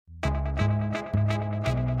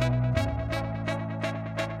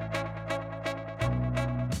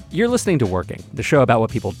You're listening to Working, the show about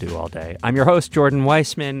what people do all day. I'm your host, Jordan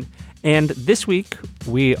Weissman, and this week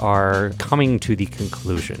we are coming to the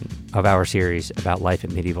conclusion of our series about life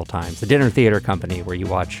in medieval times, the dinner theater company where you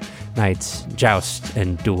watch knights joust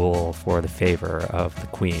and duel for the favor of the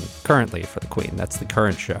queen, currently for the queen. That's the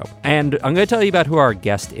current show. And I'm going to tell you about who our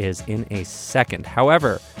guest is in a second.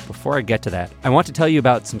 However, before I get to that, I want to tell you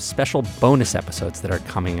about some special bonus episodes that are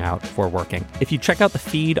coming out for Working. If you check out the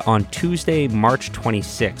feed on Tuesday, March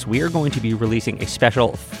 26th, we are going to be releasing a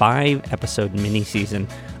special 5-episode mini-season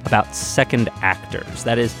about second actors.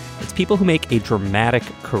 That is, it's people who make a dramatic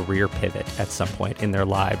career pivot at some point in their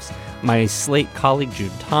lives. My Slate colleague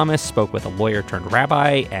Jude Thomas spoke with a lawyer turned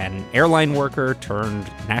rabbi, an airline worker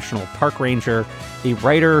turned national park ranger, a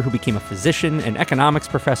writer who became a physician, an economics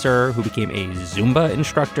professor who became a Zumba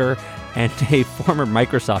instructor, and a former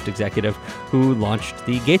Microsoft executive who launched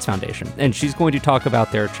the Gates Foundation. And she's going to talk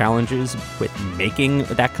about their challenges with making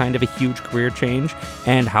that kind of a huge career change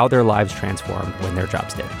and how their lives transformed when their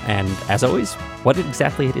jobs did. And as always, what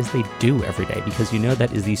exactly it is they do every day, because you know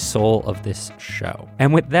that is the soul of this show.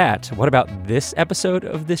 And with that, what about this episode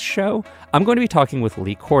of this show? I'm going to be talking with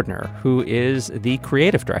Lee Cordner, who is the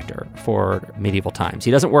creative director for Medieval Times.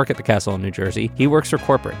 He doesn't work at the castle in New Jersey. He works for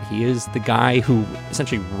corporate. He is the guy who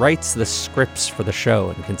essentially writes the scripts for the show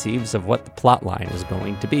and conceives of what the plot line is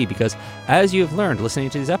going to be. Because as you've learned listening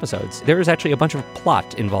to these episodes, there is actually a bunch of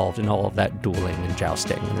plot involved in all of that dueling and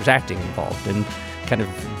jousting. And there's acting involved and kind of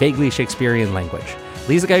vaguely Shakespearean language.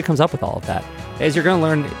 Lee's the guy who comes up with all of that. As you're going to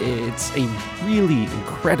learn, it's a really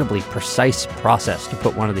incredibly precise process to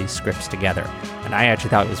put one of these scripts together. And I actually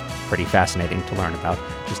thought it was pretty fascinating to learn about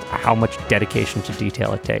just how much dedication to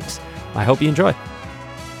detail it takes. I hope you enjoy.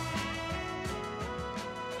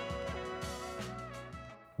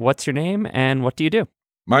 What's your name and what do you do?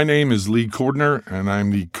 My name is Lee Cordner, and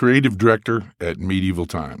I'm the creative director at Medieval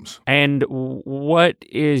Times. And what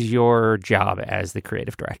is your job as the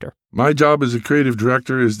creative director? My job as a creative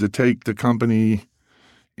director is to take the company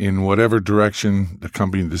in whatever direction the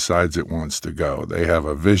company decides it wants to go. They have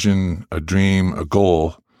a vision, a dream, a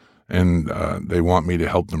goal, and they want me to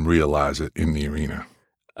help them realize it in the arena.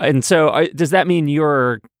 And so does that mean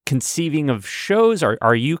you're conceiving of shows?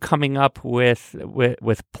 Are you coming up with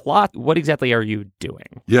plot? What exactly are you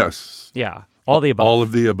doing? Yes. Yeah. All the above. All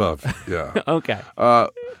of the above. Yeah. Okay.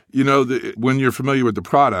 When you're familiar with the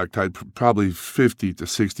product, probably 50 to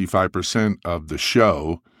 65% of the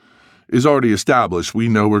show is already established. We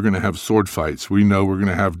know we're going to have sword fights. We know we're going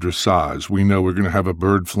to have dressage. We know we're going to have a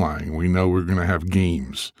bird flying. We know we're going to have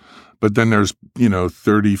games. But then there's, 30,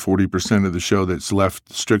 40% of the show that's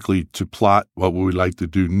left strictly to plot. What would we like to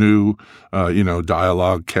do new?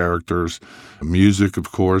 Dialogue, characters. Music,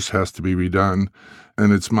 of course, has to be redone.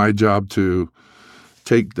 And it's my job to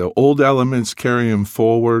take the old elements, carry them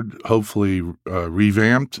forward, hopefully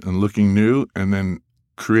revamped and looking new, and then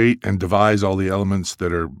create and devise all the elements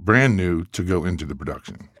that are brand new to go into the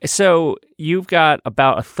production. So you've got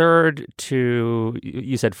about a third to,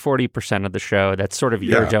 you said 40% of the show. That's sort of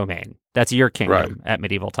your domain. That's your kingdom at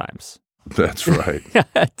Medieval Times. That's right.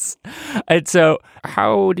 And so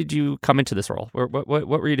how did you come into this role? What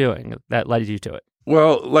were you doing that led you to it?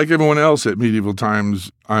 Well, like everyone else at Medieval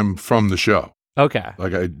Times, I'm from the show. Okay.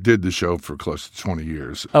 Like I did the show for close to 20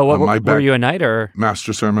 years. Oh, were you a knight or?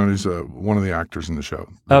 Master Ceremonies, one of the actors in the show.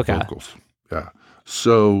 Okay. Vocals. Yeah.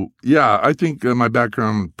 So, I think my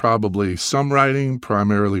background, probably some writing,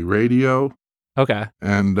 primarily radio. Okay.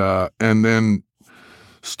 And then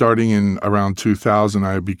starting in around 2000,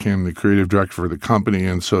 I became the creative director for the company.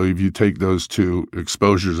 And so if you take those two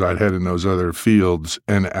exposures I'd had in those other fields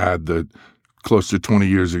and add the close to 20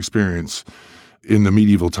 years experience in the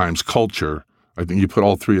Medieval Times culture, I think you put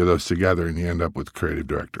all three of those together and you end up with creative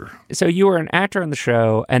director. So you were an actor on the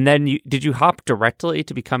show, and then did you hop directly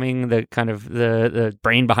to becoming the kind of the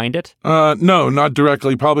brain behind it? No, not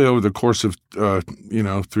directly. Probably over the course of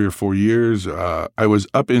 3 or 4 years. I was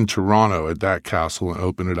up in Toronto at that castle and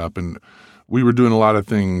opened it up, and we were doing a lot of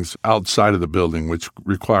things outside of the building, which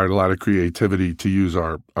required a lot of creativity to use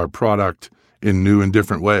our product in new and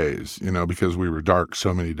different ways, because we were dark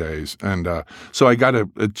so many days. And so I got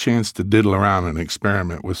a chance to diddle around and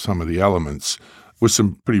experiment with some of the elements with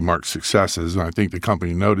some pretty marked successes. And I think the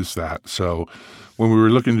company noticed that. So when we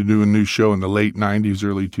were looking to do a new show in the late 90s,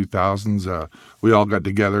 early 2000s, we all got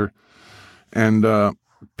together and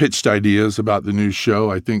pitched ideas about the new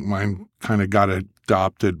show. I think mine kind of got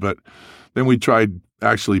adopted, but then we tried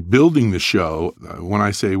actually building the show. When I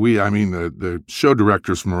say we, I mean the show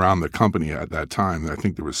directors from around the company at that time. I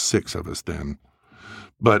think there was 6 of us then.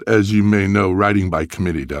 But as you may know, writing by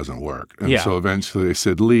committee doesn't work. And so eventually they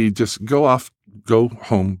said, Lee, just go off go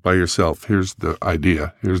home by yourself. Here's the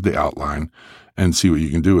idea. Here's the outline, and see what you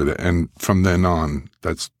can do with it. And from then on,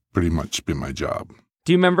 that's pretty much been my job.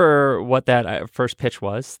 Do you remember what that first pitch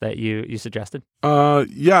was that you suggested?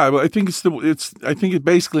 Yeah, I think I think it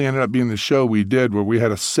basically ended up being the show we did where we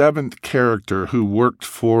had a seventh character who worked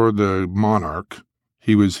for the monarch.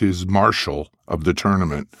 He was his marshal of the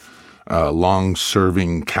tournament,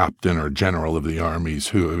 long-serving captain or general of the armies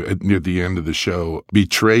who, near the end of the show,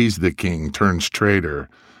 betrays the king, turns traitor,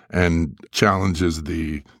 and challenges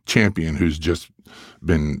the champion who's just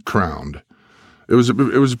been crowned. It was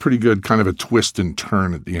a pretty good kind of a twist and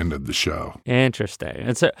turn at the end of the show. Interesting.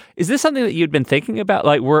 And so is this something that you'd been thinking about?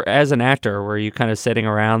 Like, as an actor, were you kind of sitting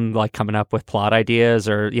around like coming up with plot ideas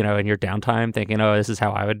or, in your downtime thinking, oh, this is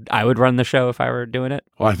how I would run the show if I were doing it?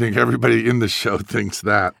 Well, I think everybody in the show thinks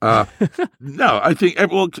that. No, I think,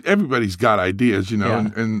 everybody's got ideas,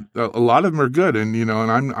 and a lot of them are good. And,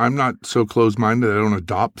 and I'm not so closed-minded. I don't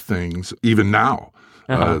adopt things even now.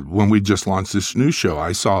 When we just launched this new show,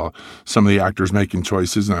 I saw some of the actors making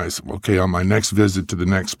choices, and I said, okay, on my next visit to the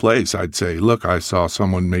next place, I'd say, look, I saw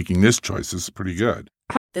someone making this choice. This is pretty good.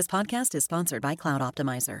 This podcast is sponsored by Cloud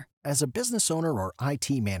Optimizer. As a business owner or IT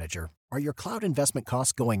manager, are your cloud investment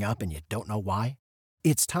costs going up and you don't know why?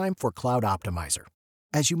 It's time for Cloud Optimizer.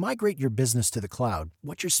 As you migrate your business to the cloud,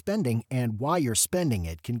 what you're spending and why you're spending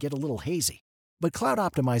it can get a little hazy. But Cloud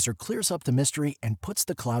Optimizer clears up the mystery and puts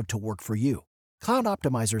the cloud to work for you. Cloud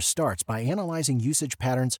Optimizer starts by analyzing usage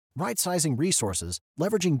patterns, right-sizing resources,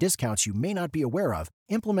 leveraging discounts you may not be aware of,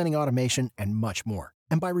 implementing automation, and much more.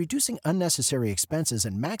 And by reducing unnecessary expenses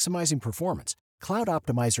and maximizing performance, Cloud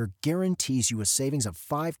Optimizer guarantees you a savings of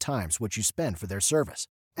 5 times what you spend for their service.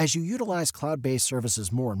 As you utilize cloud-based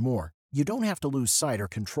services more and more, you don't have to lose sight or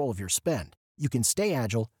control of your spend. You can stay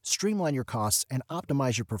agile, streamline your costs, and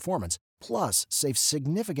optimize your performance, plus save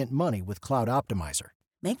significant money with Cloud Optimizer.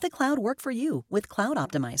 Make the cloud work for you with Cloud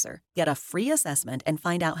Optimizer. Get a free assessment and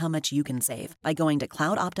find out how much you can save by going to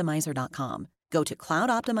cloudoptimizer.com. Go to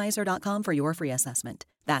cloudoptimizer.com for your free assessment.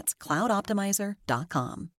 That's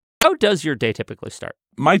cloudoptimizer.com. How does your day typically start?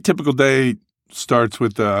 My typical day starts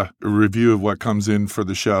with a review of what comes in for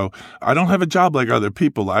the show. I don't have a job like other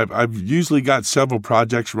people. I've usually got several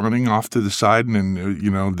projects running off to the side, and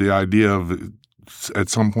the idea of at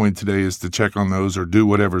some point today is to check on those or do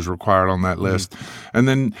whatever's required on that list, and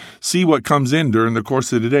then see what comes in during the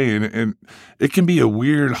course of the day. And it can be a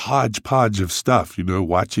weird hodgepodge of stuff,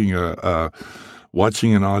 watching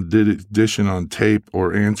an audition on tape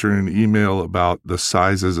or answering an email about the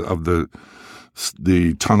sizes of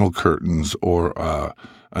the tunnel curtains or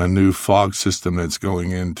a new fog system that's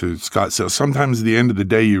going into Scottsdale. Sometimes at the end of the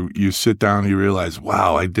day, you sit down and you realize,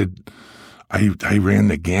 wow, I ran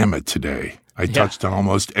the gamut today. I touched on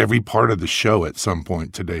almost every part of the show at some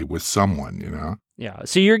point today with someone, Yeah.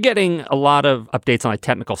 So you're getting a lot of updates on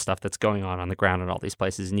technical stuff that's going on the ground in all these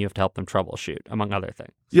places, and you have to help them troubleshoot, among other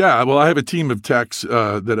things. Yeah. Well, I have a team of techs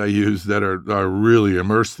that I use that are really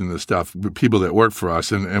immersed in this stuff, people that work for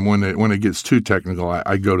us. And when it gets too technical,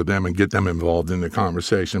 I go to them and get them involved in the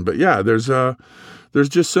conversation. But yeah, there's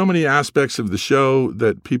just so many aspects of the show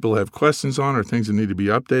that people have questions on or things that need to be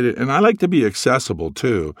updated. And I like to be accessible,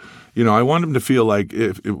 too. I want them to feel like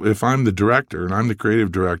if I'm the director and I'm the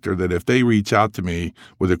creative director, that if they reach out to me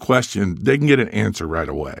with a question, they can get an answer right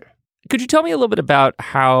away. Could you tell me a little bit about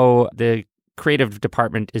how the creative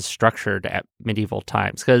department is structured at Medieval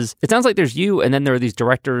Times? Because it sounds like there's you, and then there are these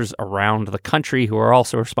directors around the country who are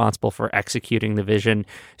also responsible for executing the vision.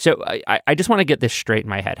 So I just want to get this straight in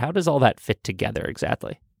my head. How does all that fit together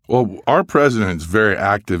exactly? Well, our president is very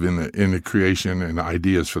active in the creation and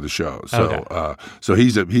ideas for the show. So, so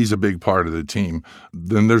he's a big part of the team.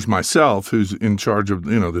 Then there's myself, who's in charge of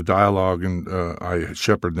the dialogue, and I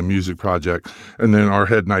shepherd the music project. And then our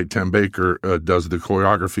head knight Tim Baker does the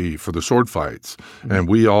choreography for the sword fights. Mm-hmm.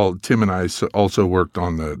 And Tim and I also worked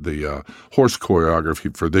on the horse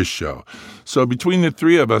choreography for this show. So between the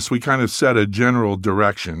three of us, we kind of set a general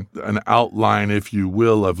direction, an outline, if you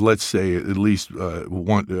will, of, let's say, at least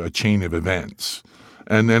a chain of events.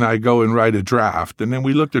 And then I go and write a draft, and then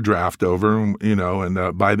we look the draft over,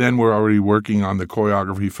 and by then we're already working on the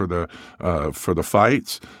choreography for the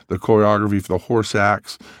fights, the choreography for the horse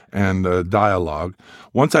acts, and the dialogue.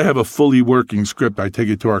 Once I have a fully working script, I take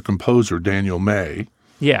it to our composer, Daniel May.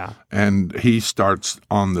 Yeah. And he starts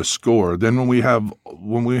on the score. Then when we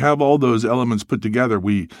have all those elements put together,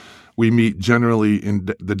 we meet generally in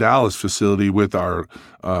the Dallas facility with our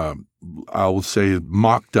I will say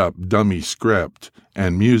mocked up dummy script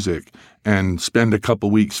and music, and spend a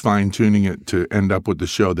couple weeks fine-tuning it to end up with the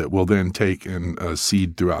show that we'll then take and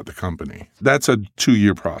seed throughout the company. That's a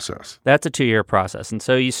 2-year process. That's a 2-year process. And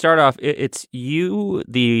so you start off, it's you,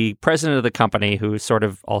 the president of the company, who sort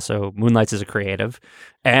of also moonlights as a creative,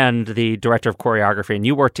 and the director of choreography, and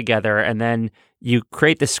you work together, and then you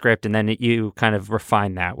create the script, and then you kind of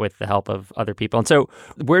refine that with the help of other people. And so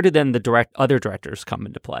where do then the other directors come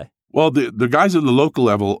into play? Well, the guys at the local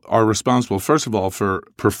level are responsible, first of all, for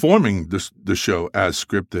performing the show as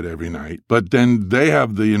scripted every night. But then they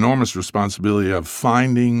have the enormous responsibility of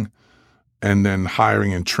finding and then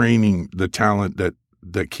hiring and training the talent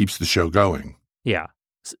that keeps the show going. Yeah.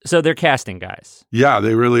 So they're casting guys. Yeah,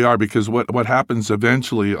 they really are, because what happens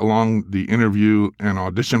eventually along the interview and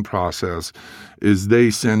audition process is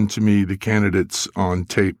they send to me the candidates on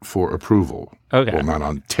tape for approval. Okay. Well, not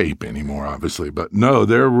on tape anymore, obviously, but no,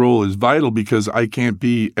 their role is vital because I can't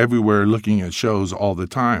be everywhere looking at shows all the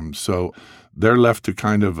time. So they're left to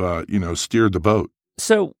kind of, steer the boat.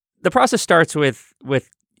 So the process starts with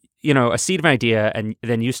a seed of an idea, and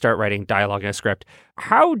then you start writing dialogue in a script.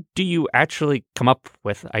 How do you actually come up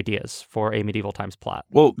with ideas for a Medieval Times plot?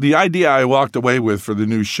 Well, the idea I walked away with for the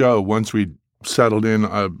new show, once we settled in,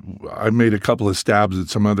 I made a couple of stabs at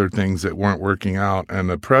some other things that weren't working out. And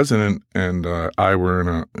the president and I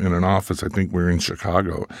were in an office, I think we were in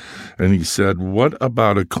Chicago, and he said, "What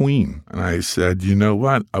about a queen?" And I said, "You know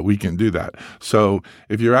what? We can do that." So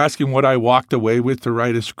if you're asking what I walked away with to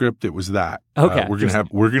write a script, it was that. Okay.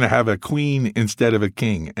 We're gonna have a queen instead of a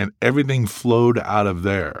king, and everything flowed out of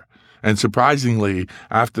there. And surprisingly,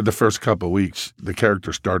 after the first couple of weeks, the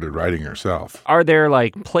character started writing herself. Are there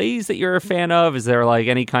like plays that you're a fan of? Is there like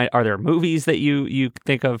are there movies that you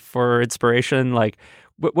think of for inspiration? Like,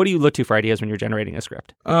 what do you look to for ideas when you're generating a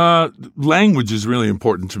script? Language is really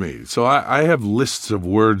important to me. So I have lists of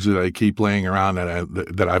words that I keep laying around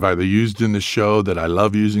that I've either used in the show, that I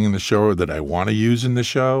love using in the show, or that I want to use in the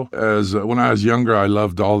show. When I was younger, I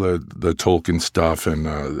loved all the Tolkien stuff, and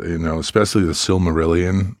especially the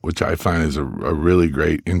Silmarillion, which I find is a really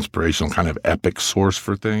great inspirational kind of epic source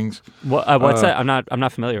for things. What's that? I'm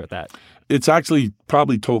not familiar with that. It's actually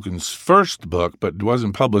probably Tolkien's first book, but it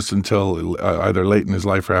wasn't published until either late in his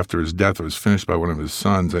life or after his death. It was finished by one of his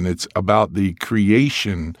sons, and it's about the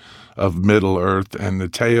creation of Middle-earth and the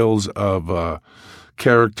tales of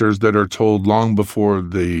characters that are told long before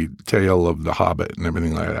the tale of the Hobbit and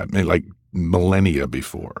everything like that, maybe like millennia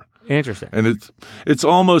before. Interesting. And it's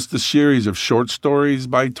almost a series of short stories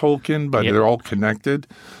by Tolkien, but they're all connected.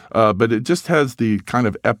 But it just has the kind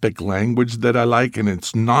of epic language that I like, and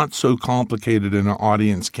it's not so complicated and an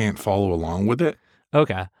audience can't follow along with it.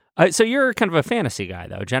 Okay. So you're kind of a fantasy guy,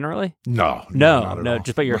 though, generally? No,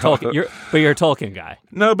 but you're a Tolkien guy.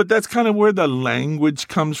 No, but that's kind of where the language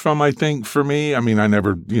comes from, I think, for me. I mean, I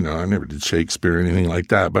never did Shakespeare or anything like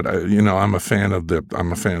that, but I'm a fan of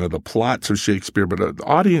the plots of Shakespeare. But the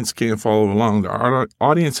audience can't follow along. Our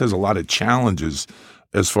audience has a lot of challenges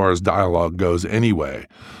as far as dialogue goes anyway.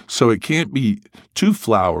 So it can't be too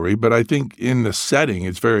flowery, but I think in the setting,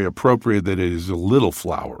 it's very appropriate that it is a little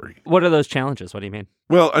flowery. What are those challenges? What do you mean?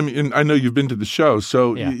 Well, I mean, I know you've been to the show.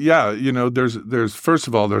 So, there's first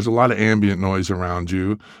of all, there's a lot of ambient noise around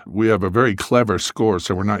you. We have a very clever score,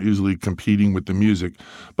 so we're not usually competing with the music.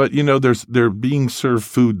 But, they're being served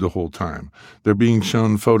food the whole time. They're being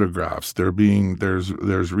shown photographs.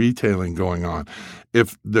 There's retailing going on.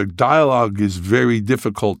 If the dialogue is very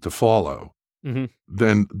difficult to follow,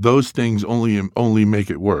 then those things only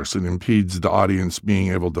make it worse. It impedes the audience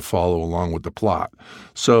being able to follow along with the plot.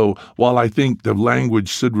 So while I think the language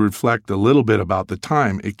should reflect a little bit about the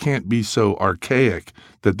time, it can't be so archaic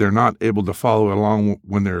that they're not able to follow along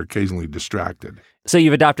when they're occasionally distracted. So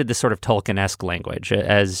you've adopted this sort of Tolkien-esque language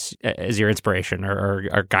as your inspiration or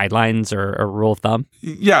guidelines or rule of thumb?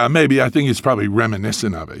 Yeah, maybe. I think it's probably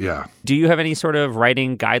reminiscent of it, yeah. Do you have any sort of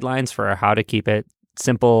writing guidelines for how to keep it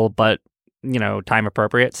simple but time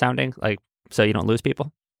appropriate sounding, like so you don't lose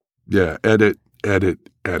people? Yeah, edit.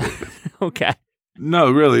 Okay.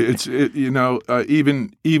 No, really,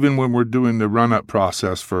 even when we're doing the run-up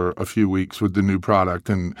process for a few weeks with the new product,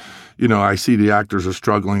 and I see the actors are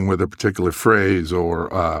struggling with a particular phrase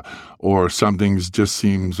or something just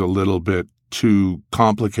seems a little bit too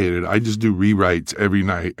complicated. I just do rewrites every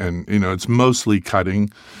night, and it's mostly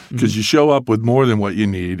cutting because you show up with more than what you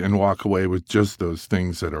need and walk away with just those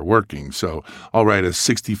things that are working. So I'll write a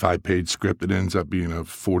 65-page script that ends up being a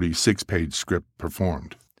 46-page script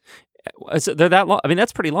performed. So they're that long. I mean,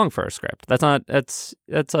 that's pretty long for a script. That's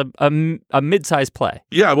a mid-sized play.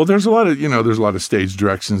 Yeah, well, there's a lot of stage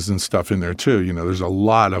directions and stuff in there too. There's a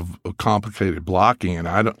lot of complicated blocking, and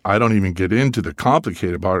I don't even get into the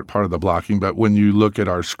complicated part of the blocking. But when you look at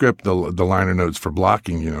our script, the liner notes for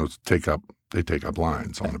blocking, they take up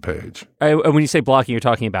lines on the page. When you say blocking, you're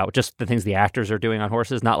talking about just the things the actors are doing on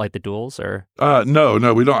horses, not like the duels, or?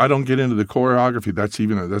 No, we don't. I don't get into the choreography.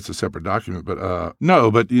 That's a separate document.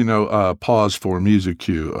 But pause for music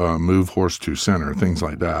cue, move horse to center, things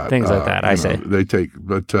like that. Things like that. I say they take,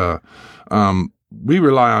 but we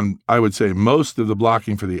rely on, I would say, most of the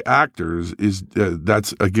blocking for the actors is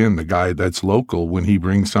that's, again, the guy that's local. When he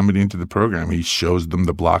brings somebody into the program, he shows them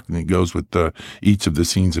the block and he goes with each of the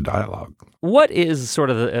scenes of dialogue. What is sort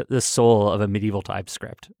of the soul of a medieval type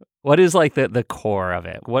script? What is like the core of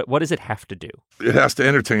it? What does it have to do? It has to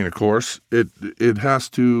entertain, of course. It has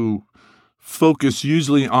to focus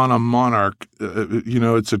usually on a monarch.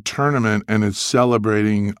 It's a tournament and it's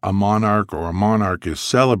celebrating a monarch, or a monarch is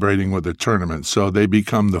celebrating with a tournament. So they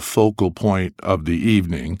become the focal point of the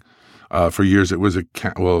evening. For years it was a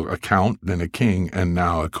count, then a king, and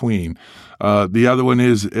now a queen. The other one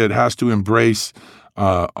is it has to embrace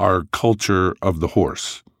our culture of the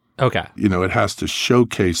horse. Okay. It has to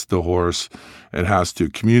showcase the horse. It has to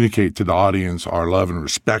communicate to the audience our love and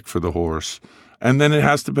respect for the horse. And then it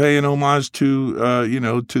has to pay an homage to,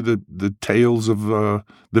 to the tales of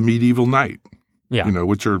the medieval knight,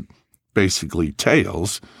 which are basically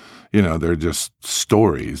tales. They're just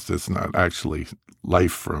stories. That's not actually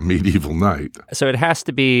life for a medieval knight. So it has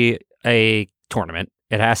to be a tournament.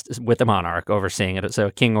 It has to, with the monarch overseeing it. So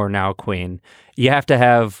a king or now a queen. You have to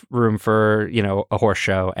have room for, a horse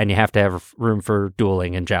show, and you have to have room for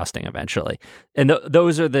dueling and jousting eventually. And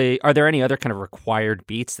those are are there any other kind of required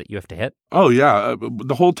beats that you have to hit? Oh, yeah.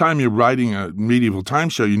 The whole time you're writing a medieval time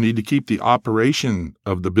show, you need to keep the operation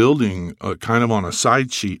of the building kind of on a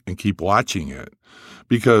side sheet and keep watching it.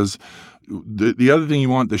 Because the other thing you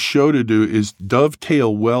want the show to do is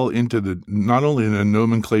dovetail well into not only the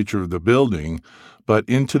nomenclature of the building, but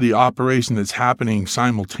into the operation that's happening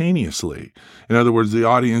simultaneously. In other words, the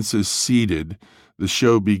audience is seated, the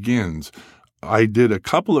show begins. I did a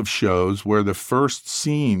couple of shows where the first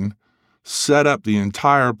scene set up the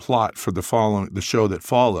entire plot for the show that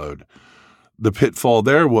followed. The pitfall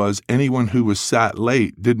there was anyone who was sat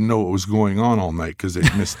late didn't know what was going on all night because they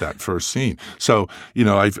missed that first scene. So,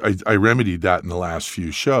 I remedied that in the last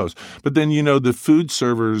few shows. But then, the food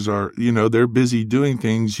servers are, they're busy doing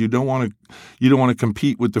things. You don't want to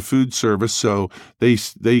compete with the food service, so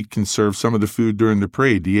they can serve some of the food during the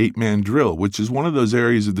parade, the 8-man drill, which is one of those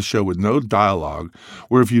areas of the show with no dialogue,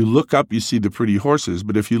 where if you look up, you see the pretty horses,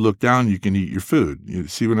 but if you look down, you can eat your food. You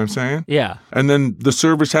see what I'm saying? Yeah. And then the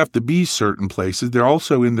servers have to be certain places. They're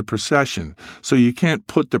also in the procession. So you can't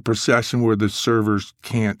put the procession where the servers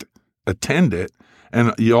can't attend it.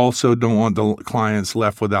 And you also don't want the clients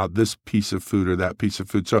left without this piece of food or that piece of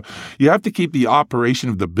food. So you have to keep the operation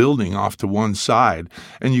of the building off to one side.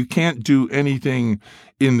 And you can't do anything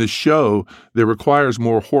in the show that requires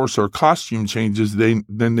more horse or costume changes than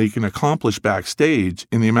they can accomplish backstage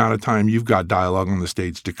in the amount of time you've got dialogue on the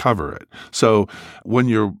stage to cover it. So when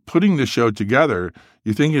you're putting the show together,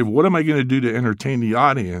 you're thinking, what am I going to do to entertain the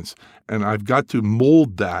audience? And I've got to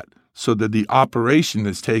mold that so that the operation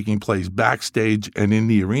that's taking place backstage and in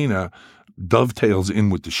the arena dovetails in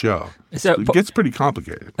with the show. So it gets pretty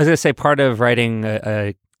complicated. I was going to say part of writing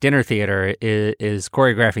a dinner theater is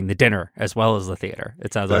choreographing the dinner as well as the theater.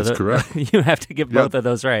 It sounds that's like correct. You have to get both of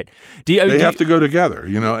those right. They have to go together,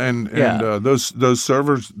 and those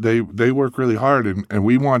servers they work really hard, and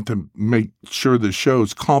we want to make sure the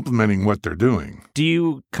show's complementing what they're doing. Do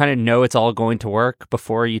you kind of know it's all going to work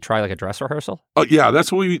before you try like a dress rehearsal? Oh yeah,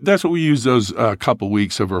 that's what we use those couple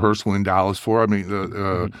weeks of rehearsal in Dallas for. I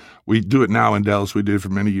mean, we do it now in Dallas. We did it for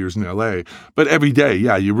many years in L.A. But every day,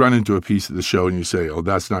 you run into a piece of the show and you say, "Oh,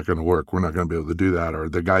 that's not going to work. We're not going to be able to do that." Or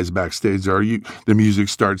the guys backstage, the music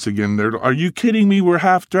starts again. Are you kidding me? We're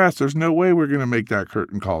half dressed. There's no way we're going to make that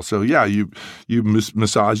curtain call. So you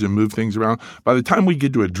massage and move things around. By the time we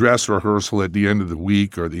get to a dress rehearsal at the end of the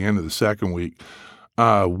week or the end of the second week,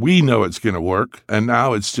 we know it's going to work, and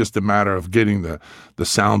now it's just a matter of getting the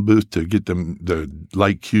sound booth to get the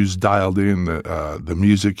light cues dialed in, the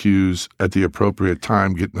music cues at the appropriate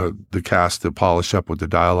time, getting the cast to polish up with the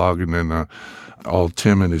dialogue, and then all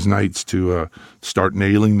Tim and his knights to start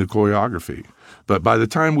nailing the choreography. But by the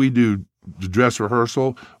time we do the dress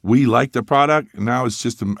rehearsal, we like the product. Now it's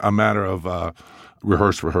just a matter of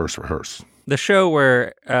rehearse. The show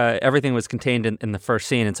where everything was contained in the first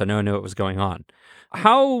scene, and so no one knew what was going on.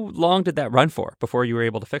 How long did that run for before you were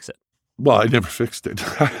able to fix it? Well, I never fixed it.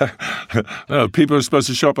 No, people are supposed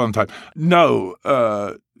to show up on time. No,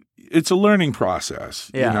 it's a learning process.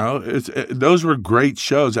 Yeah. You know, those were great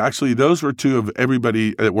shows. Actually, those were two of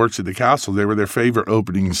everybody that works at the castle. They were their favorite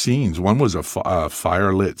opening scenes. One was a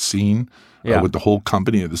fire-lit scene with the whole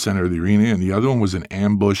company at the center of the arena, and the other one was an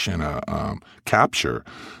ambush and a capture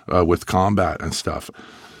with combat and stuff.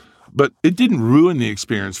 But it didn't ruin the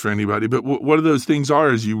experience for anybody. But what of those things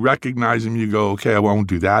are is you recognize them, you go, okay, I won't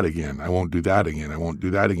do that again. I won't do that again. I won't do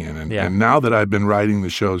that again. And now that I've been writing the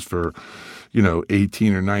shows for,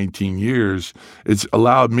 18 or 19 years, it's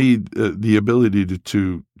allowed me the ability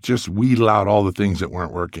to just wheedle out all the things that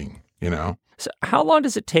weren't working, So how long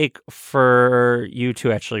does it take for you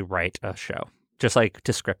to actually write a show? Just like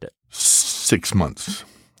to script it? 6 months.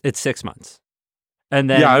 It's 6 months. And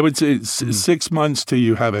then, I would say 6 months till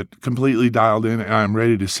you have it completely dialed in, and I'm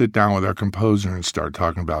ready to sit down with our composer and start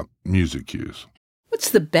talking about music cues.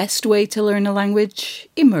 What's the best way to learn a language?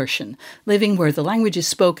 Immersion, living where the language is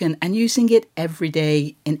spoken and using it every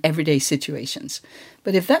day in everyday situations.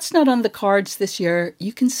 But if that's not on the cards this year,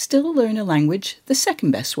 you can still learn a language the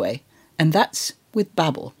second best way, and that's with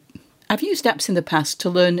Babbel. I've used apps in the past to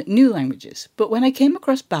learn new languages, but when I came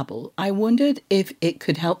across Babbel, I wondered if it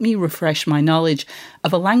could help me refresh my knowledge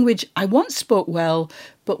of a language I once spoke well,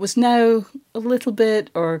 but was now a little bit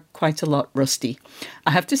or quite a lot rusty.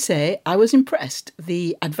 I have to say, I was impressed.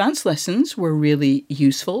 The advanced lessons were really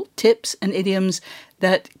useful, tips and idioms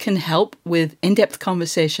that can help with in-depth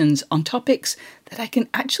conversations on topics that I can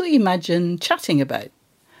actually imagine chatting about.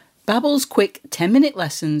 Babbel's quick 10-minute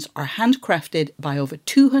lessons are handcrafted by over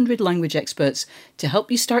 200 language experts to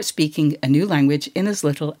help you start speaking a new language in as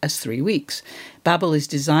little as 3 weeks. Babbel is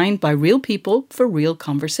designed by real people for real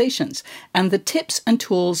conversations, and the tips and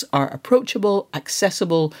tools are approachable,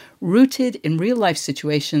 accessible, rooted in real-life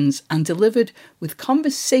situations, and delivered with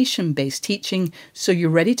conversation-based teaching so you're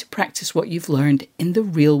ready to practice what you've learned in the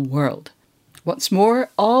real world. What's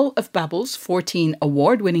more, all of Babbel's 14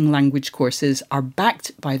 award-winning language courses are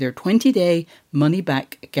backed by their 20-day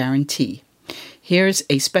money-back guarantee. Here's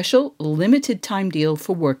a special limited-time deal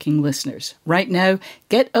for working listeners. Right now,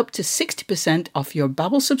 get up to 60% off your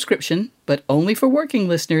Babbel subscription, but only for working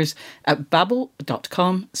listeners, at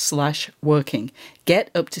babbel.com/working.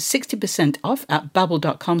 Get up to 60% off at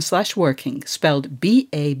babbel.com/working, spelled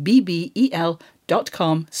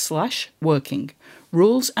BABBEL.com/working.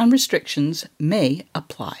 Rules and restrictions may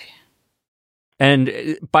apply.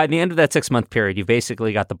 And by the end of that 6 month period, you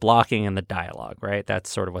basically got the blocking and the dialogue, right? That's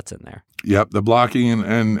sort of what's in there. Yep, the blocking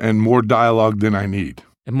and more dialogue than I need.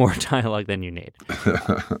 And more dialogue than you need.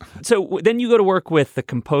 So then you go to work with the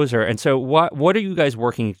composer. And so what are you guys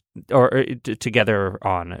working together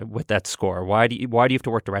on with that score? Why do you have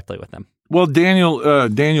to work directly with them? Well,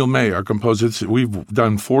 Daniel May, our composer, we've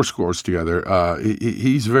done 4 scores together.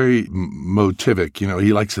 He's very motivic.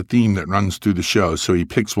 He likes a theme that runs through the show, so he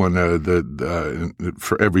picks one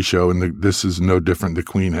for every show. And this is no different. The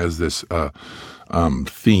Queen has this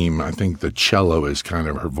theme. I think the cello is kind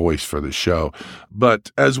of her voice for the show.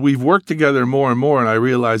 But as we've worked together more and more, and I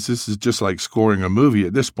realize this is just like scoring a movie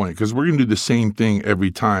at this point, because we're going to do the same thing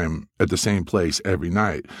every time at the same place every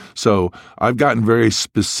night. So I've gotten very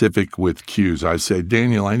specific with cues. I say,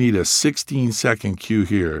 Daniel, I need a 16-second cue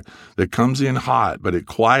here that comes in hot, but it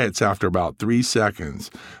quiets after about 3 seconds.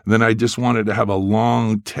 And then I just wanted to have a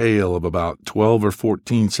long tail of about 12 or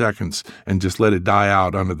 14 seconds and just let it die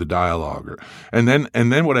out under the dialogue. And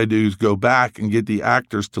then what I do is go back and get the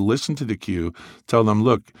actors to listen to the cue, tell them,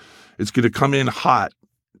 look, it's going to come in hot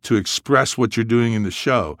to express what you're doing in the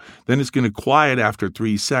show. Then it's going to quiet after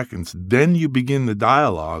 3 seconds. Then you begin the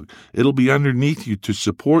dialogue. It'll be underneath you to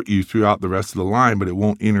support you throughout the rest of the line, but it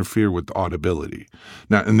won't interfere with the audibility.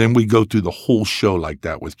 Now, and then we go through the whole show like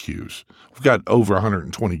that with cues. We've got over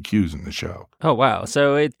 120 cues in the show. Oh, wow.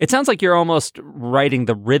 So it sounds like you're almost writing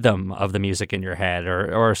the rhythm of the music in your head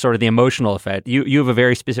or sort of the emotional effect. You have a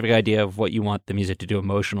very specific idea of what you want the music to do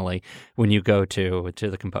emotionally when you go to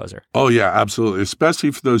the composer. Oh, yeah, absolutely. Especially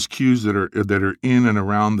for those cues that are in and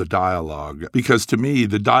around the dialogue. Because to me,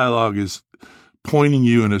 the dialogue is pointing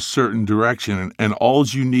you in a certain direction, and all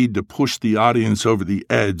you need to push the audience over the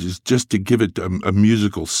edge is just to give it a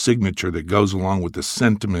musical signature that goes along with the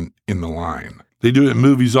sentiment in the line. They do it in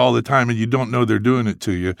movies all the time, and you don't know they're doing it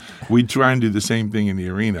to you. We try and do the same thing in the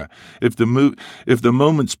arena. If the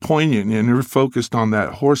moment's poignant and you're focused on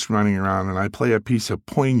that horse running around, and I play a piece of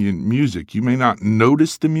poignant music, you may not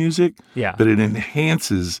notice the music, but it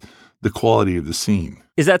enhances the quality of the scene.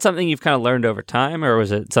 Is that something you've kind of learned over time, or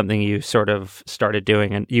was it something you sort of started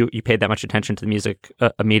doing and you paid that much attention to the music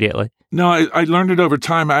immediately? No, I learned it over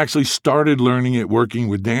time. I actually started learning it working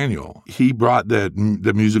with Daniel. He brought the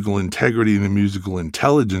musical integrity and the musical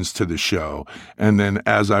intelligence to the show. And then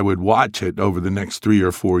as I would watch it over the next 3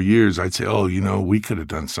 or 4 years, I'd say, oh, we could have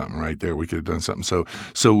done something right there. We could have done something.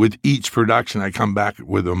 So with each production, I come back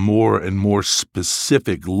with a more and more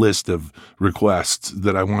specific list of requests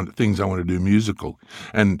that things I want to do musical.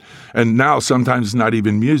 And now sometimes it's not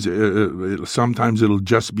even music. Sometimes it'll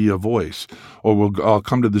just be a voice. Or I'll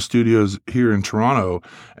come to the studios here in Toronto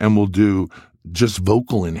and we'll do just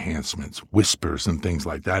vocal enhancements, whispers and things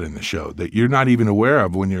like that in the show that you're not even aware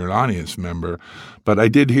of when you're an audience member. But I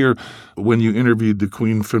did hear when you interviewed the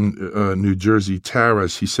Queen from New Jersey, Tara,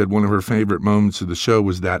 she said one of her favorite moments of the show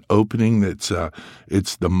was that opening it's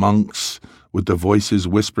the monks with the voices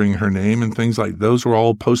whispering her name and things like those were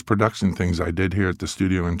all post-production things I did here at the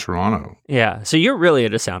studio in Toronto. Yeah. So you're really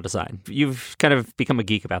into sound design. You've kind of become a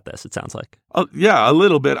geek about this, it sounds like. Yeah, a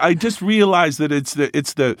little bit. I just realized that it's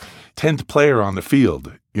the 10th player on the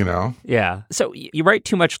field, Yeah. So you write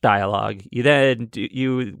too much dialogue.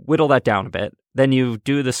 You whittle that down a bit. Then you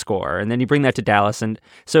do the score, and then you bring that to Dallas. And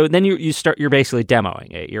so then you're basically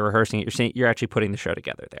demoing it. You're rehearsing it. You're actually putting the show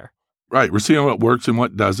together there. Right. We're seeing what works and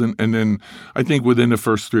what doesn't. And then I think within the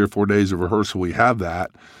first 3 or 4 days of rehearsal, we have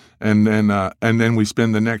that. And then we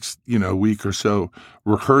spend the next, week or so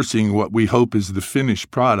rehearsing what we hope is the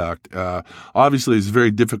finished product. Obviously, it's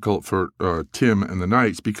very difficult for Tim and the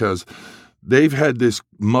Knights because they've had this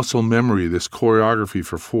muscle memory, this choreography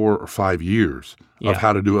for 4 or 5 years of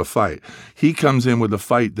how to do a fight. He comes in with a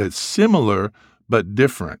fight that's similar but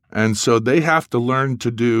different. And so they have to learn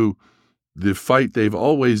to do the fight they've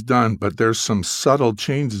always done, but there's some subtle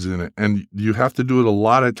changes in it. And you have to do it a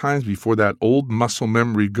lot of times before that old muscle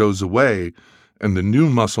memory goes away and the new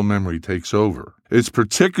muscle memory takes over. It's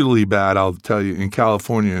particularly bad, I'll tell you, in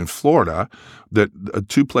California and Florida, that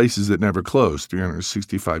 2 places that never close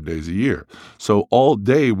 365 days a year. So all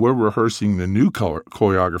day we're rehearsing the new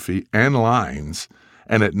choreography and lines.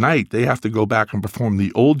 And at night, they have to go back and perform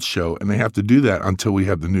the old show, and they have to do that until we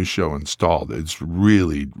have the new show installed. It's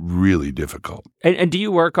really, really difficult. And do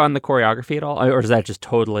you work on the choreography at all, or is that just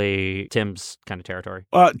totally Tim's kind of territory?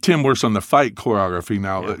 Tim works on the fight choreography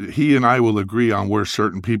now. Yeah. He and I will agree on where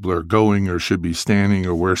certain people are going or should be standing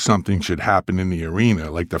or where something should happen in the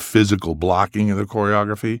arena, like the physical blocking of the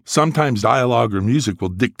choreography. Sometimes dialogue or music will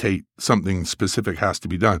dictate something specific has to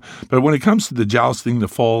be done. But when it comes to the jousting, the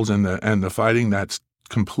falls, and the fighting, that's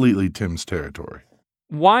completely Tim's territory.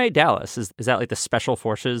 Why Dallas? Is that like the special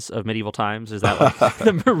forces of medieval times? Is that like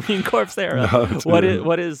the Marine Corps there? No,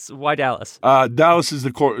 why Dallas? Dallas is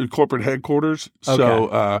the corporate headquarters. Okay.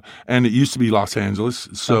 So, and it used to be Los Angeles.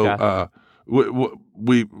 So, okay.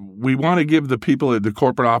 We want to give the people at the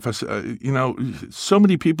corporate office, so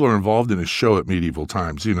many people are involved in a show at Medieval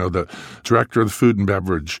Times. The director of the food and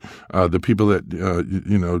beverage, the people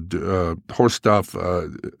that, horse stuff,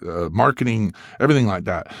 marketing, everything like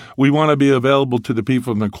that. We want to be available to the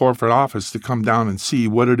people in the corporate office to come down and see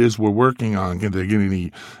what it is we're working on. Can they get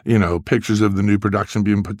any, pictures of the new production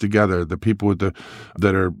being put together? The people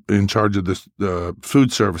that are in charge of the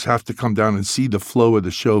food service have to come down and see the flow of the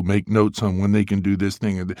show, make notes on when they can do this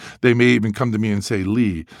thing. And they may even come to me and say,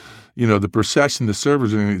 Lee, the procession, the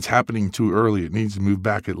servers, it's happening too early. It needs to move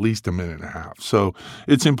back at least a minute and a half. So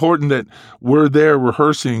it's important that we're there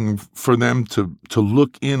rehearsing for them to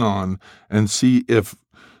look in on and see if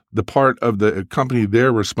the part of the company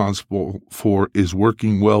they're responsible for is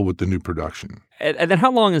working well with the new production. And then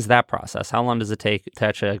how long is that process? How long does it take to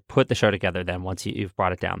actually put the show together then once you've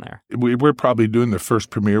brought it down there? We're probably doing the first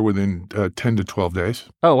premiere within 10 to 12 days.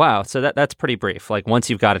 Oh, wow. So that's pretty brief. Like once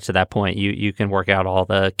you've got it to that point, you can work out all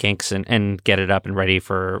the kinks and get it up and ready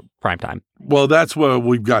for prime time. Well, that's where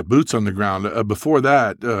we've got boots on the ground. Before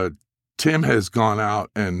that, Tim has gone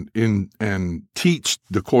out and teach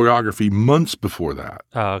the choreography months before that.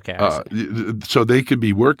 Oh, okay. So they could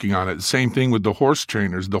be working on it. Same thing with the horse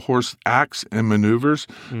trainers. The horse acts and maneuvers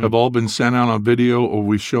have all been sent out on video, or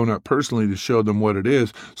we've shown up personally to show them what it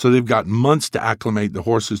is. So they've got months to acclimate the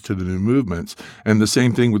horses to the new movements. And the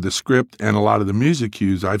same thing with the script and a lot of the music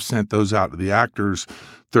cues. I've sent those out to the actors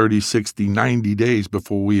 30, 60, 90 days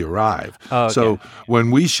before we arrive. Oh, okay. So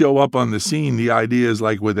when we show up on the scene, the idea is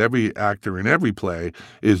like with every actor in every play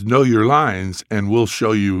is know your lines and we'll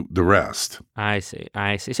show you the rest. I see.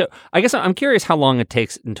 So I guess I'm curious how long it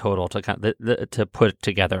takes in total to kind of to put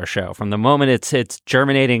together a show from the moment it's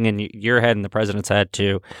germinating in your head and the president's head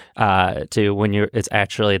to when it's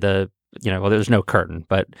actually the well, there's no curtain,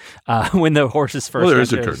 but when the horses first there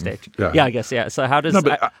is a enter the curtain. stage. Yeah. I guess, yeah. So how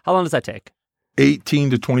long does that take?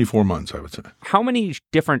 18 to 24 months, I would say. How many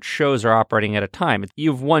different shows are operating at a time?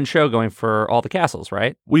 You have one show going for all the castles,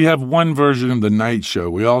 right? We have one version of the night show.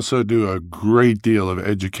 We also do a great deal of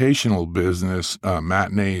educational business,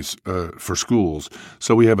 matinees for schools.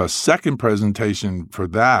 So we have a second presentation for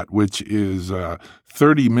that, which is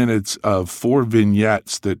 30 minutes of 4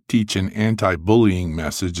 vignettes that teach an anti-bullying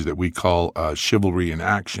message that we call Chivalry in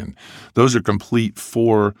Action. Those are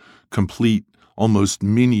four complete almost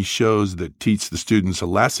mini shows that teach the students a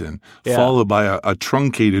lesson, followed by a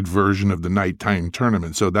truncated version of the nighttime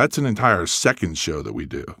tournament. So that's an entire second show that we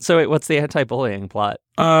do. So wait, what's the anti-bullying plot?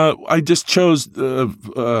 I just chose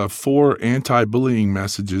 4 anti-bullying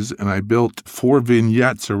messages, and I built 4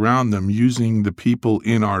 vignettes around them using the people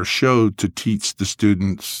in our show to teach the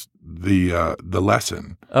students the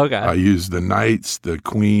lesson. Okay. I used the knights, the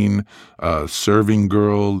queen, serving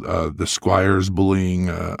girl, the squires bullying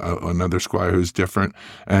another squire who's different,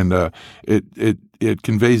 and it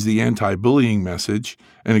conveys the anti-bullying message,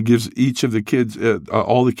 and it gives each of the kids,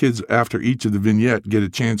 all the kids after each of the vignette get a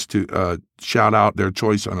chance to shout out their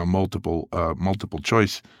choice on a multiple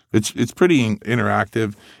choice. It's pretty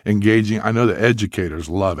interactive, engaging. I know the educators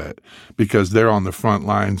love it because they're on the front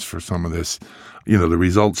lines for some of this. The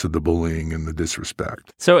results of the bullying and the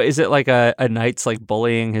disrespect. So is it like a knight's like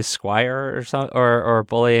bullying his squire or something, or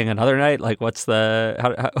bullying another knight? Like what's the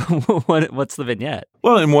what's the vignette?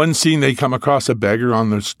 Well, in one scene they come across a beggar on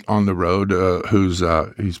the road who's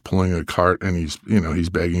he's pulling a cart and he's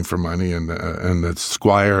begging for money, and the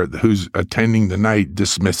squire who's attending the knight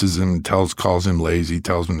dismisses him, calls him lazy,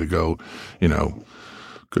 tells him to go,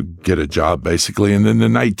 get a job basically, and then the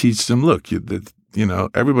knight teaches him, look,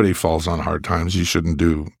 everybody falls on hard times. You shouldn't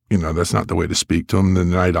do, that's not the way to speak to him. The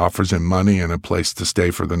knight offers him money and a place to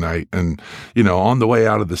stay for the night. And, on the way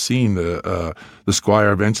out of the scene, the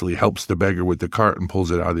squire eventually helps the beggar with the cart and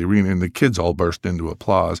pulls it out of the arena, and the kids all burst into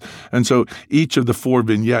applause. And so each of the 4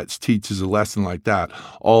 vignettes teaches a lesson like that.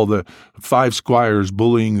 All the 5 squires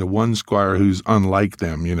bullying the one squire who's unlike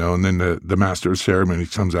them, and then the master of ceremony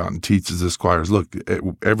comes out and teaches the squires, look,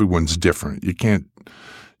 everyone's different. You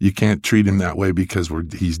can't treat him that way because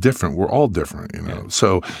he's different. We're all different, Yeah.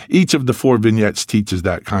 So each of the 4 vignettes teaches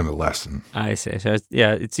that kind of lesson. I see. So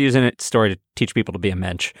it's using its story to teach people to be a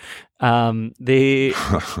mensch. That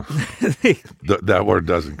word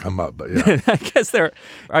doesn't come up, but yeah. I guess I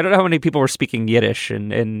don't know how many people were speaking Yiddish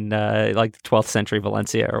in like the 12th century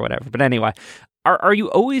Valencia or whatever. But anyway, are you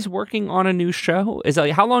always working on a new show? Is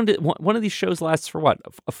how long did one of these shows last for? What,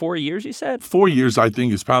 4 years? You said 4 years, I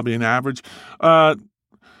think, is probably an average.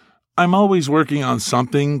 I'm always working on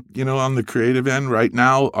something, on the creative end. Right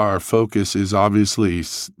now, our focus is obviously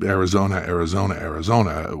Arizona,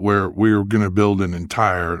 where we're going to build an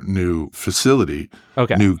entire new facility,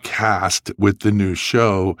 new cast with the new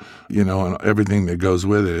show, and everything that goes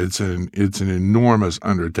with it. It's an enormous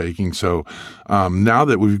undertaking. So now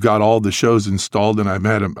that we've got all the shows installed, and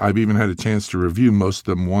I've even had a chance to review most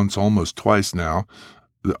of them once, almost twice now.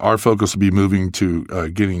 Our focus will be moving to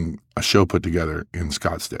getting a show put together in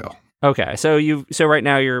Scottsdale. Okay, so right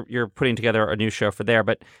now you're putting together a new show for there,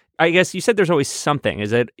 but I guess you said there's always something.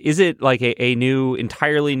 Is it like a new,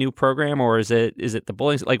 entirely new program, or is it the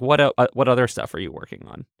bullying? Like what other stuff are you working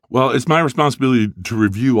on? Well, it's my responsibility to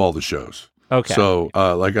review all the shows. Okay. So,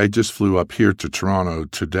 I just flew up here to Toronto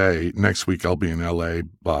today. Next week I'll be in LA,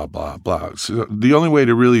 blah, blah, blah. So the only way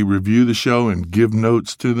to really review the show and give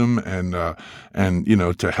notes to them and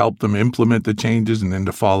to help them implement the changes and then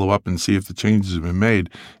to follow up and see if the changes have been made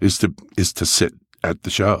is to sit at the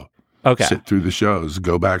show. Okay. Sit through the shows,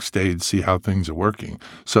 go backstage, see how things are working.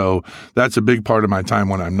 So that's a big part of my time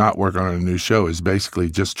when I'm not working on a new show is basically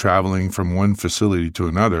just traveling from one facility to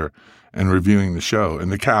another and reviewing the show.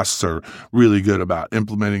 And the casts are really good about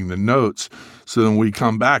implementing the notes. So then we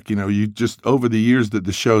come back, you just, over the years that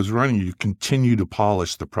the show's running, you continue to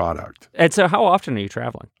polish the product. And so how often are you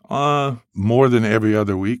traveling? More than every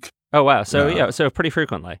other week. Oh, wow. So, so pretty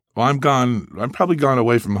frequently. Well, I'm probably gone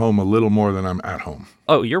away from home a little more than I'm at home.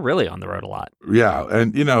 Oh, you're really on the road a lot. Yeah.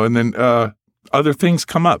 And, and then, other things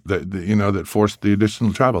come up that force the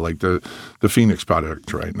additional travel, like the Phoenix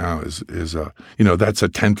project right now is that's a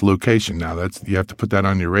 10th location now. You have to put that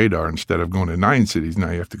on your radar instead of going to 9 cities.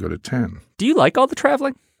 Now you have to go to 10. Do you like all the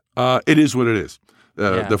traveling? It is what it is.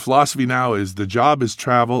 The philosophy now is the job is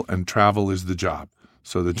travel and travel is the job.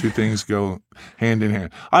 So the two things go hand in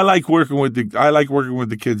hand. I like working with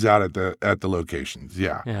the kids out at the locations.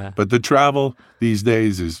 Yeah. But the travel these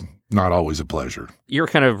days is not always a pleasure. Your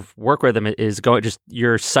kind of work rhythm is going, just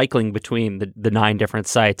you're cycling between the 9 different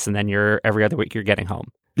sites, and then every other week you're getting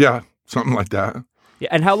home. Yeah, something like that. Yeah,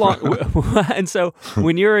 and how long? And so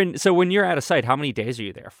when you're at a site, how many days are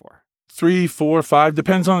you there for? 3, 4, 5,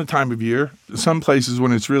 depends on the time of year. Some places,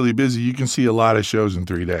 when it's really busy, you can see a lot of shows in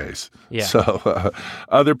 3 days. Yeah. So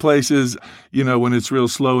other places, when it's real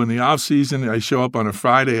slow in the off season, I show up on a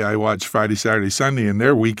Friday, I watch Friday, Saturday, Sunday, and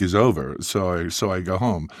their week is over. So I go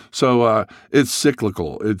home. So it's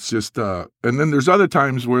cyclical. It's just, and then there's other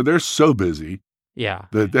times where they're so busy. Yeah.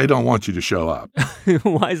 That they don't want you to show up.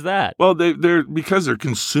 Why is that? Well, because they're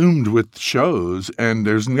consumed with shows, and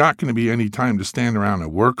there's not going to be any time to stand around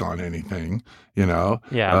and work on anything,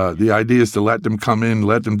 Yeah. The idea is to let them come in,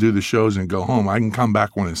 let them do the shows, and go home. I can come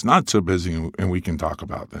back when it's not so busy, and we can talk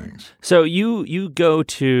about things. So you go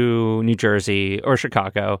to New Jersey or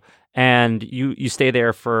Chicago, and you stay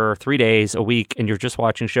there for 3 days a week, and you're just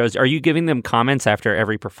watching shows. Are you giving them comments after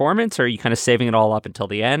every performance, or are you kind of saving it all up until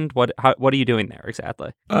the end? What are you doing there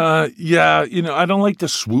exactly? Yeah, I don't like to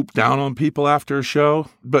swoop down on people after a show,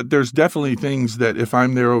 but there's definitely things that if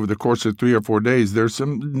I'm there over the course of 3 or 4 days, there's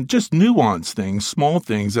some just nuanced things, small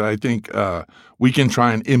things that I think we can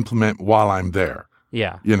try and implement while I'm there.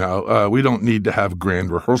 Yeah. We don't need to have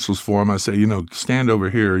grand rehearsals for them. I say, stand over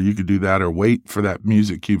here. You could do that, or wait for that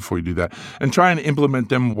music cue before you do that, and try and implement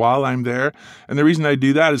them while I'm there. And the reason I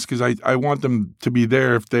do that is because I want them to be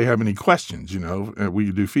there if they have any questions, we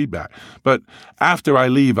could do feedback. But after I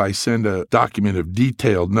leave, I send a document of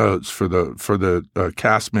detailed notes for the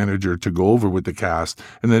cast manager to go over with the cast.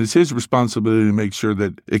 And then it's his responsibility to make sure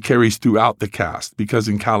that it carries throughout the cast. Because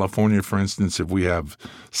in California, for instance, if we have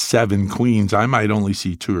 7 queens, I might only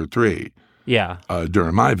see 2 or 3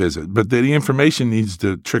 during my visit, but the information needs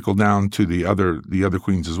to trickle down to the other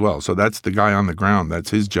queens as well. So that's the guy on the ground.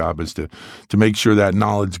 That's his job, is to make sure that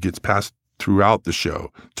knowledge gets passed throughout the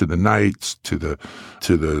show, to the knights, to the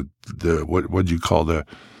what'd you call the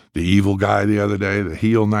evil guy the other day, the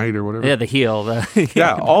heel knight or whatever. Yeah, the heel.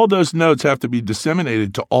 Yeah, all those notes have to be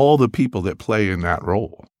disseminated to all the people that play in that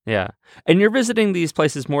role. Yeah. And you're visiting these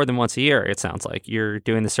places more than once a year, it sounds like. You're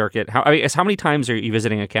doing the circuit. How many times are you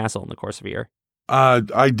visiting a castle in the course of a year?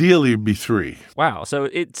 Ideally, it'd be 3. Wow. So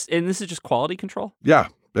and this is just quality control? Yeah,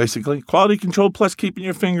 basically. Quality control plus keeping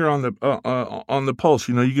your finger on the pulse.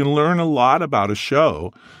 You can learn a lot about a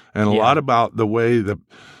show and a lot about the way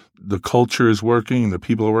the culture is working, the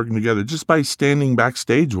people are working together, just by standing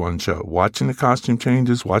backstage one show, watching the costume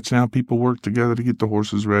changes, watching how people work together to get the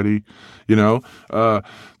horses ready.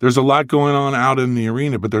 There's a lot going on out in the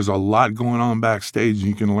arena, but there's a lot going on backstage.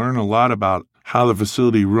 You can learn a lot about how the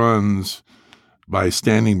facility runs by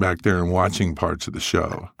standing back there and watching parts of the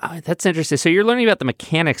show. Oh, that's interesting. So you're learning about the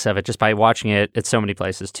mechanics of it just by watching it at so many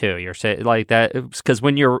places too. You're saying like that because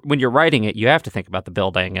when you're writing it, you have to think about the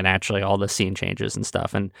building and actually all the scene changes and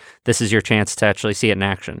stuff. And this is your chance to actually see it in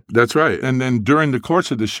action. That's right. And then during the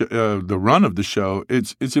course of the run of the show,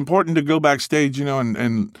 it's important to go backstage,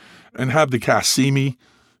 and have the cast see me.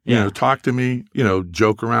 Talk to me,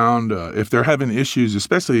 joke around. If they're having issues,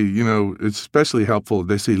 especially, it's especially helpful.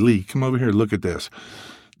 They say, Lee, come over here, look at this.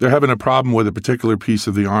 They're having a problem with a particular piece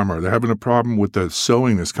of the armor. They're having a problem with the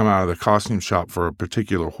sewing that's come out of the costume shop for a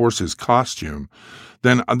particular horse's costume.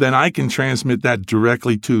 Then I can transmit that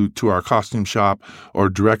directly to our costume shop or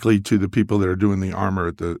directly to the people that are doing the armor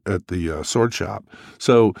at the sword shop.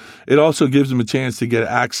 So it also gives them a chance to get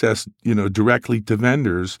access, directly to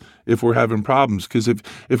vendors if we're having problems. Because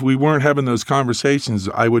if we weren't having those conversations,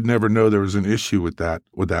 I would never know there was an issue with that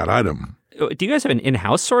item. Do you guys have an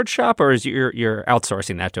in-house sword shop, or is you're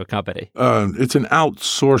outsourcing that to a company? It's an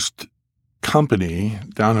outsourced company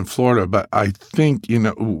down in Florida, but I think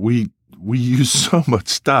we use so much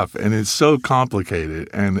stuff and it's so complicated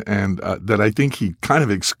and that I think he kind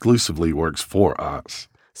of exclusively works for us.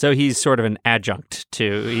 So he's sort of an adjunct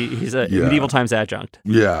he's a medieval times adjunct.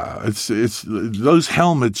 Yeah, it's those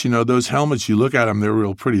helmets, those helmets, you look at them, they're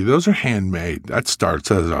real pretty. Those are handmade. That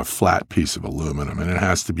starts as a flat piece of aluminum and it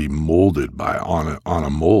has to be molded on a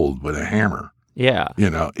mold with a hammer. Yeah.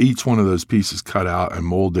 Each one of those pieces cut out and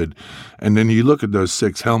molded. And then you look at those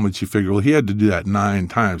 6 helmets, you figure, well, he had to do that 9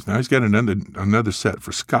 times. Now he's got another set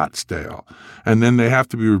for Scottsdale. And then they have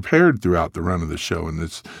to be repaired throughout the run of the show and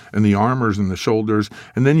the armors and the shoulders.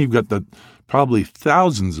 And then you've got the probably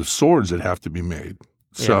thousands of swords that have to be made.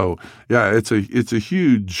 So, it's a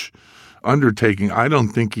huge undertaking. I don't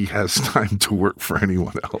think he has time to work for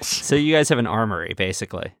anyone else. So you guys have an armory,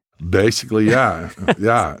 basically. Basically, yeah.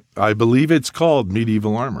 Yeah. I believe it's called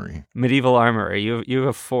Medieval Armory. Medieval Armory. You have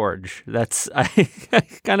a forge. That's I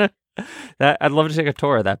kind of I'd love to take a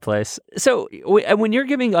tour of that place. So when you're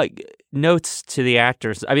giving like notes to the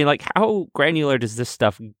actors, I mean, like how granular does this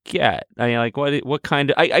stuff get? I mean, like what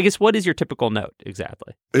kind of, I guess, what is your typical note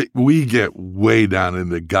exactly? We get way down in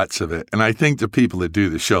the guts of it. And I think the people that do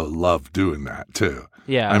the show love doing that too.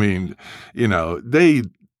 Yeah. I mean, you know, they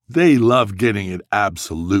love getting it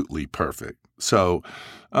absolutely perfect. So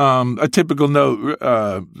a typical note,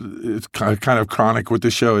 it's kind of chronic with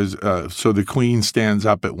the show is, so the Queen stands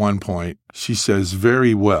up at one point. She says,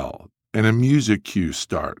 "Very well," and a music cue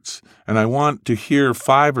starts. And I want to hear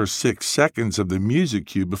 5 or 6 seconds of the music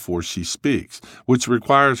cue before she speaks, which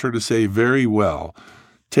requires her to say, "Very well,"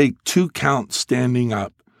 take 2 counts standing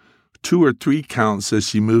up, 2 or 3 counts as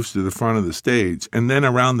she moves to the front of the stage, and then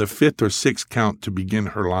around the 5th or 6th count to begin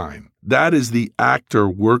her line. That is the actor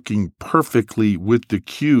working perfectly with the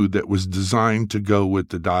cue that was designed to go with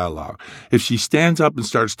the dialogue. If she stands up and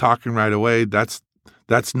starts talking right away, that's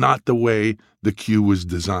not the way the cue was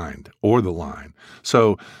designed or the line.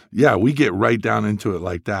 So, yeah, we get right down into it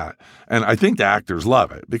like that. And I think the actors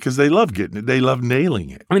love it because they love getting it. They love nailing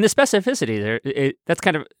it. I mean, the specificity there, that's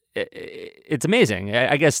kind of, it's amazing.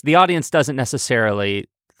 I guess the audience doesn't necessarily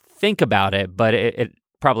think about it, but it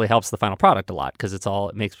probably helps the final product a lot because it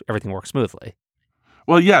makes everything work smoothly.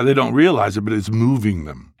 Well, yeah, they don't realize it, but it's moving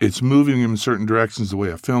them. It's moving them in certain directions the way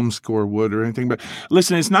a film score would or anything. But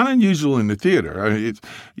listen, it's not unusual in the theater. I mean, it's,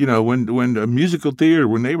 you know, when a musical theater,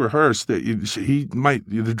 when they rehearse, the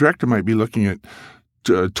director might be looking at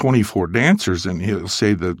 24 dancers, and he'll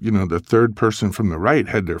say that, you know, the third person from the right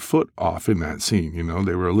had their foot off in that scene. You know,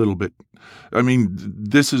 they were a little bit. I mean,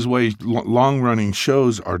 this is way long-running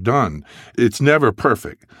shows are done. It's never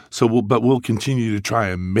perfect. But we'll continue to try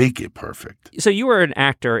and make it perfect. So you were an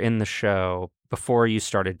actor in the show before you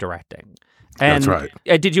started directing. And that's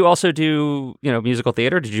right. Did you also do, you know, musical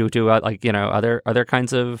theater? Did you do like, you know, other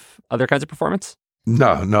kinds of performance?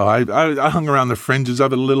 No. I hung around the fringes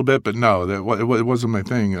of it a little bit, but no, it wasn't my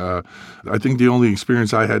thing. I think the only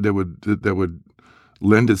experience I had that would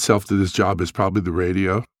lend itself to this job is probably the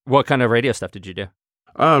radio. What kind of radio stuff did you do?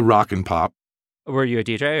 Rock and pop. Were you a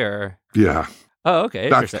DJ or? Yeah. Oh, okay.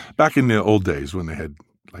 Interesting. Back in the old days when they had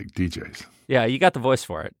like DJs. Yeah, you got the voice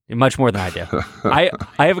for it, much more than I do. I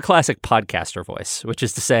have a classic podcaster voice, which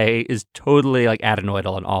is to say is totally like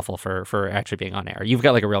adenoidal and awful for actually being on air. You've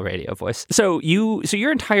got like a real radio voice. So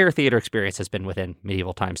your entire theater experience has been within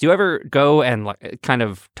medieval times. Do you ever go and like, kind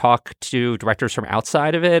of talk to directors from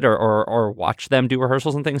outside of it or watch them do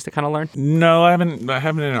rehearsals and things to kind of learn? No, I haven't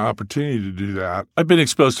had an opportunity to do that. I've been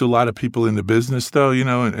exposed to a lot of people in the business though, you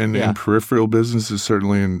know, and in peripheral businesses,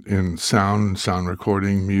 certainly in sound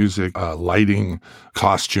recording, music, lighting,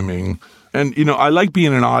 costuming. And, you know, I like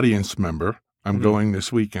being an audience member. I'm going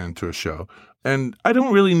this weekend to a show. And I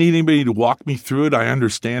don't really need anybody to walk me through it. I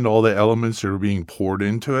understand all the elements that are being poured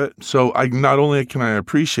into it. So not only can I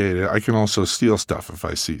appreciate it, I can also steal stuff if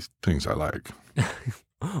I see things I like.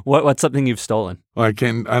 What's something you've stolen? Well, I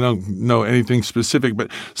don't know anything specific,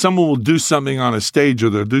 but someone will do something on a stage or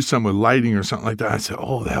they'll do something with lighting or something like that. I say,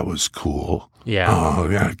 "Oh, that was cool." Yeah. Oh,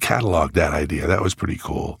 yeah. Catalog that idea. That was pretty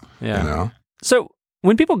cool. Yeah. You know? So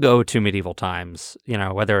when people go to medieval times, you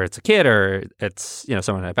know, whether it's a kid or it's, you know,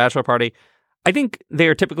 someone at a bachelor party, I think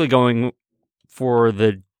they're typically going for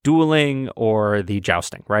the dueling or the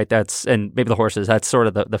jousting, right? And maybe the horses. That's sort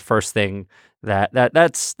of the first thing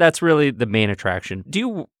that's really the main attraction. Do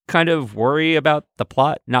you kind of worry about the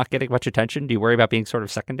plot not getting much attention? Do you worry about being sort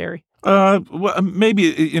of secondary? Well, maybe,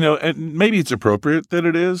 you know, and maybe it's appropriate that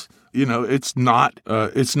it is. You know, it's not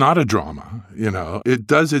a drama. You know, it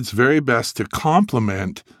does its very best to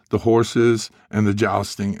complement the horses and the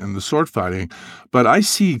jousting and the sword fighting. But I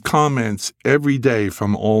see comments every day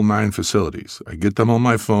from all 9 facilities. I get them on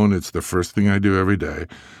my phone. It's the first thing I do every day.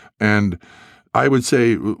 And I would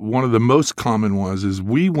say one of the most common ones is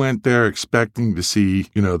we went there expecting to see,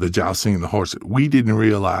 you know, the jousting and the horses. We didn't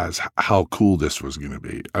realize how cool this was going to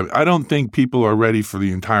be. I don't think people are ready for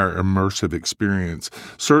the entire immersive experience.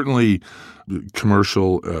 Certainly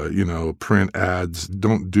commercial, you know, print ads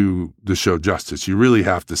don't do the show justice. You really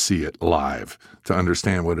have to see it live to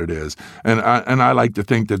understand what it is. And I like to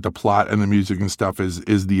think that the plot and the music and stuff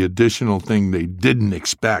is the additional thing they didn't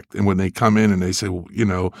expect. And when they come in and they say, well, you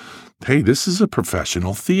know, hey, this is a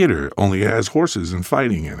professional theater, only has horses and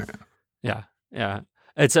fighting in it. Yeah, yeah.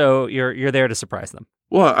 And so you're there to surprise them.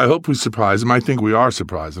 Well, I hope we surprise them. I think we are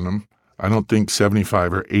surprising them. I don't think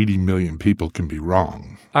 75 or 80 million people can be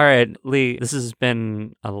wrong. All right, Lee, this has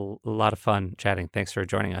been a lot of fun chatting. Thanks for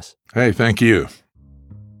joining us. Hey, thank you.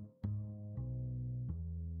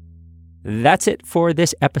 That's it for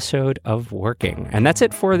this episode of Working. And that's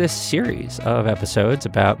it for this series of episodes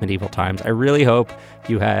about medieval times. I really hope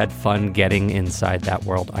you had fun getting inside that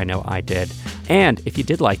world. I know I did. And if you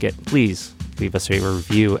did like it, please leave us a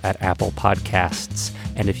review at Apple Podcasts.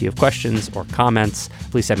 And if you have questions or comments,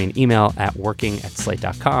 please send me an email at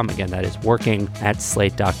working@slate.com. Again, that is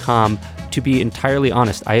working@slate.com. To be entirely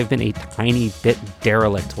honest, I have been a tiny bit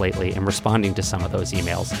derelict lately in responding to some of those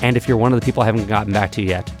emails. And if you're one of the people I haven't gotten back to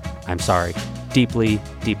yet, I'm sorry. Deeply,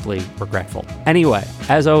 deeply regretful. Anyway,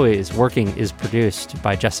 as always, Working is produced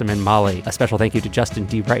by Jessamine Molly. A special thank you to Justin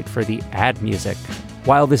D. Wright for the ad music.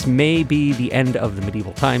 While this may be the end of the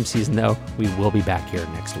Medieval Times season, though, we will be back here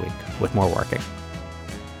next week with more Working.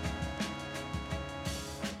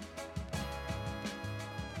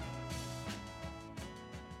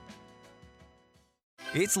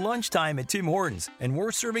 It's lunchtime at Tim Hortons, and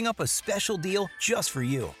we're serving up a special deal just for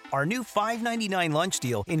you. Our new $5.99 lunch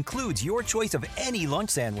deal includes your choice of any lunch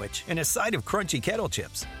sandwich and a side of crunchy kettle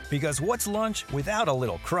chips. Because what's lunch without a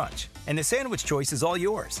little crunch? And the sandwich choice is all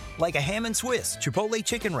yours, like a ham and Swiss, Chipotle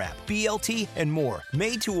chicken wrap, BLT, and more,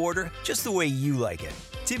 made to order just the way you like it.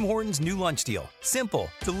 Tim Hortons' new lunch deal. Simple,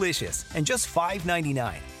 delicious, and just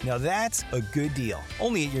 $5.99. Now that's a good deal.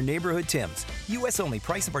 Only at your neighborhood Tim's. U.S. only.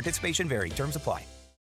 Price and participation vary. Terms apply.